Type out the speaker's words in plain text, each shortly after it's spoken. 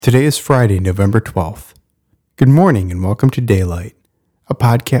Today is Friday, November 12th. Good morning and welcome to Daylight, a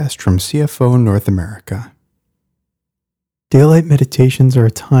podcast from CFO North America. Daylight meditations are a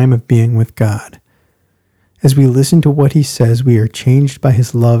time of being with God. As we listen to what He says, we are changed by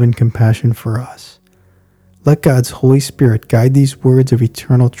His love and compassion for us. Let God's Holy Spirit guide these words of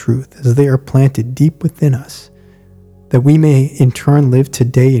eternal truth as they are planted deep within us, that we may in turn live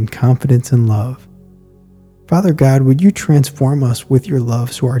today in confidence and love. Father God, would you transform us with your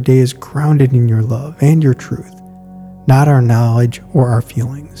love so our day is grounded in your love and your truth, not our knowledge or our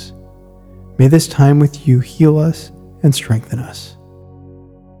feelings. May this time with you heal us and strengthen us.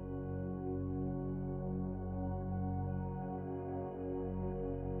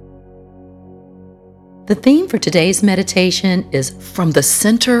 The theme for today's meditation is From the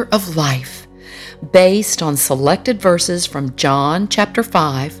Center of Life, based on selected verses from John chapter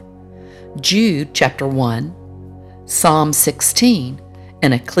 5, Jude chapter 1, Psalm 16,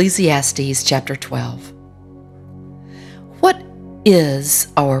 and Ecclesiastes chapter 12. What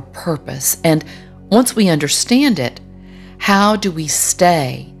is our purpose? And once we understand it, how do we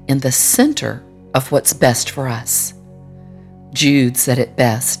stay in the center of what's best for us? Jude said it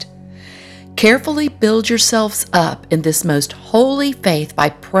best. Carefully build yourselves up in this most holy faith by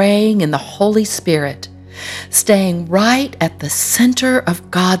praying in the Holy Spirit, staying right at the center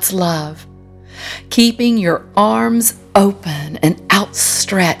of God's love, keeping your arms open and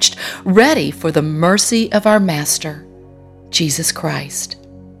outstretched, ready for the mercy of our Master, Jesus Christ.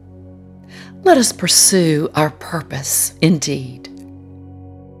 Let us pursue our purpose indeed.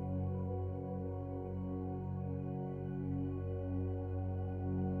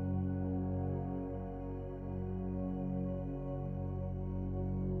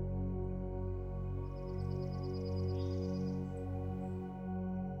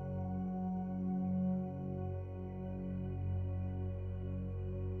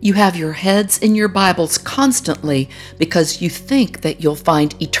 You have your heads in your Bibles constantly because you think that you'll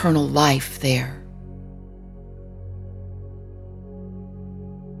find eternal life there.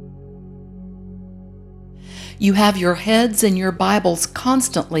 You have your heads in your Bibles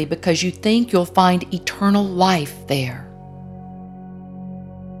constantly because you think you'll find eternal life there.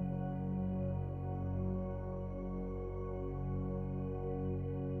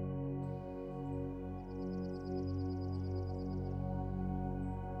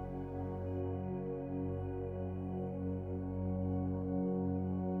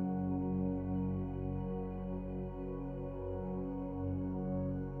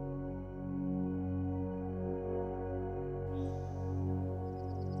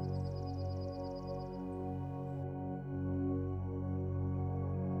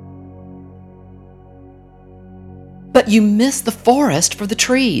 But you miss the forest for the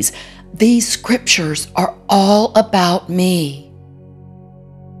trees. These scriptures are all about me.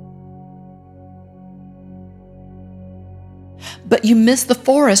 But you miss the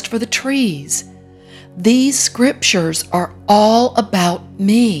forest for the trees. These scriptures are all about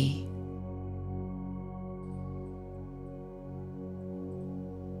me.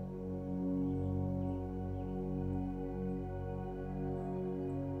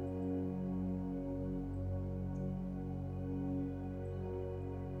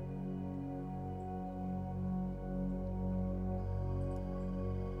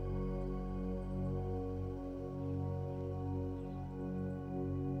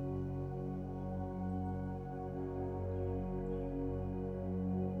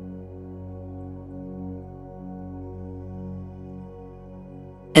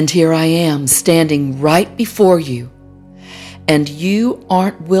 And here I am standing right before you, and you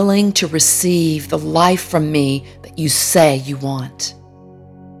aren't willing to receive the life from me that you say you want.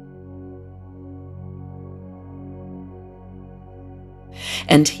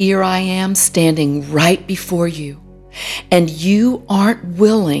 And here I am standing right before you, and you aren't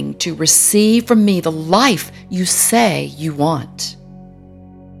willing to receive from me the life you say you want.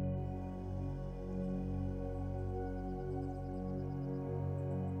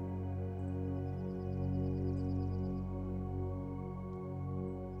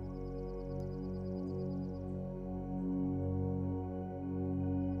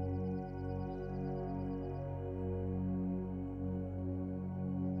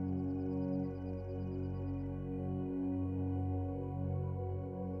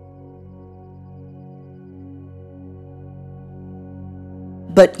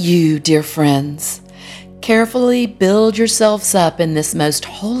 But you, dear friends, carefully build yourselves up in this most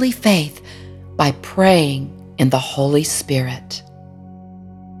holy faith by praying in the Holy Spirit.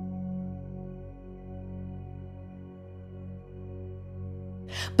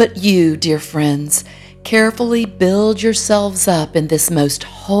 But you, dear friends, Carefully build yourselves up in this most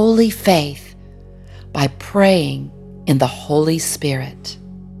holy faith by praying in the Holy Spirit.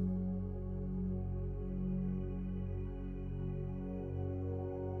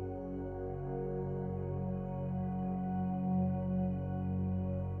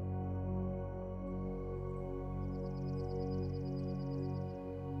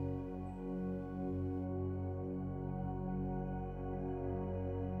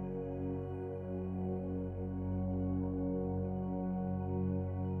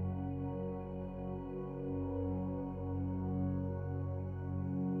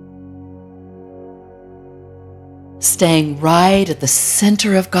 Staying right at the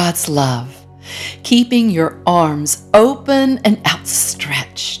center of God's love, keeping your arms open and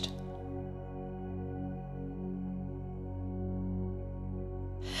outstretched.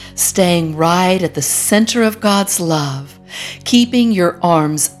 Staying right at the center of God's love, keeping your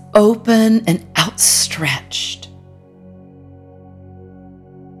arms open and outstretched.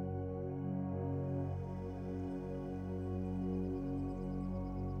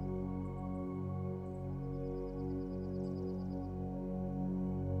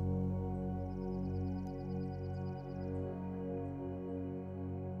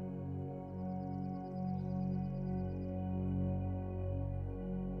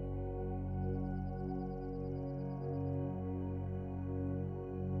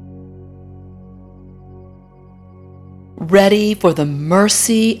 Ready for the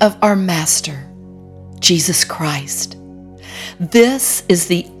mercy of our Master, Jesus Christ. This is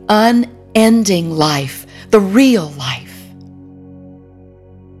the unending life, the real life.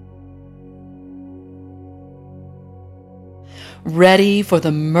 Ready for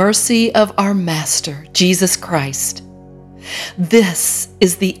the mercy of our Master, Jesus Christ. This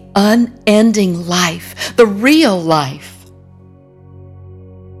is the unending life, the real life.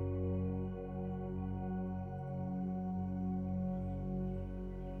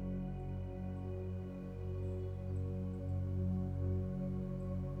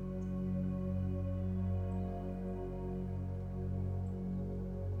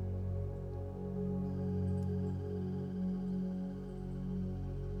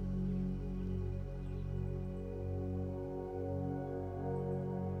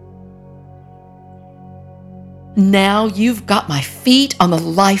 Now you've got my feet on the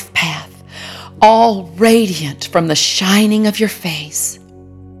life path, all radiant from the shining of your face.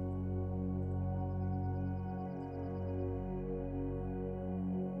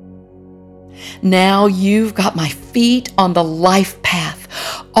 Now you've got my feet on the life path,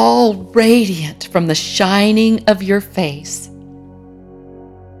 all radiant from the shining of your face.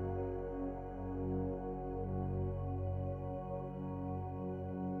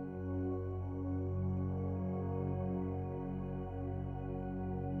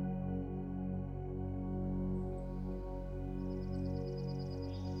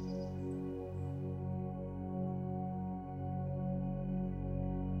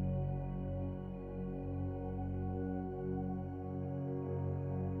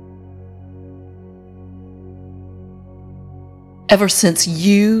 Ever since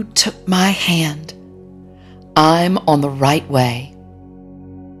you took my hand, I'm on the right way.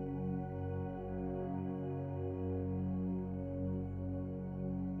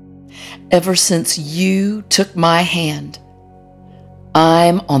 Ever since you took my hand,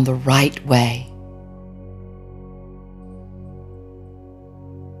 I'm on the right way.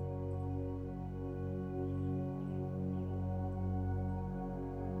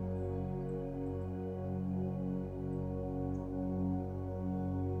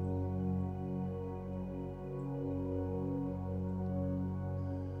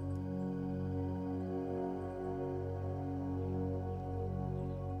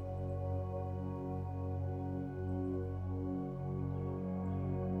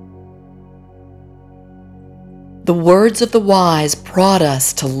 The words of the wise prod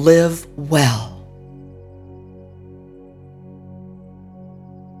us to live well.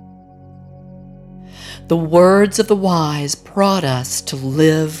 The words of the wise prod us to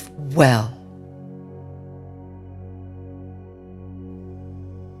live well.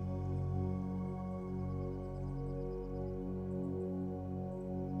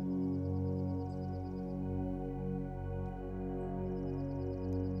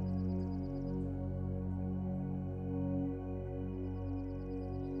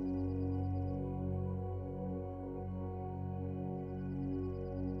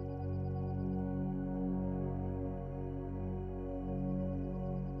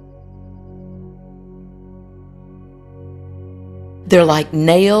 They're like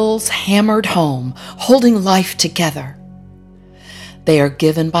nails hammered home, holding life together. They are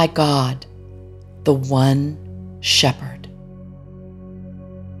given by God, the one shepherd.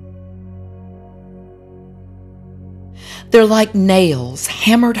 They're like nails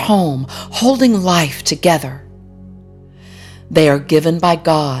hammered home, holding life together. They are given by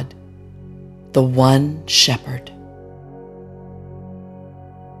God, the one shepherd.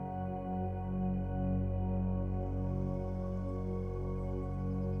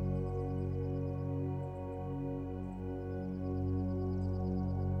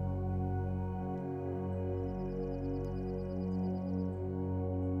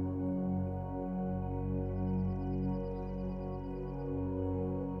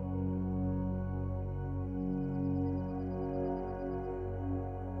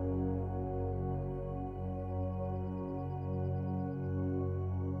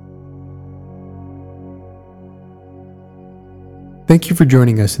 Thank you for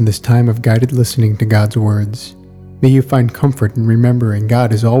joining us in this time of guided listening to God's words. May you find comfort in remembering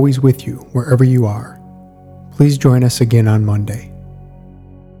God is always with you wherever you are. Please join us again on Monday.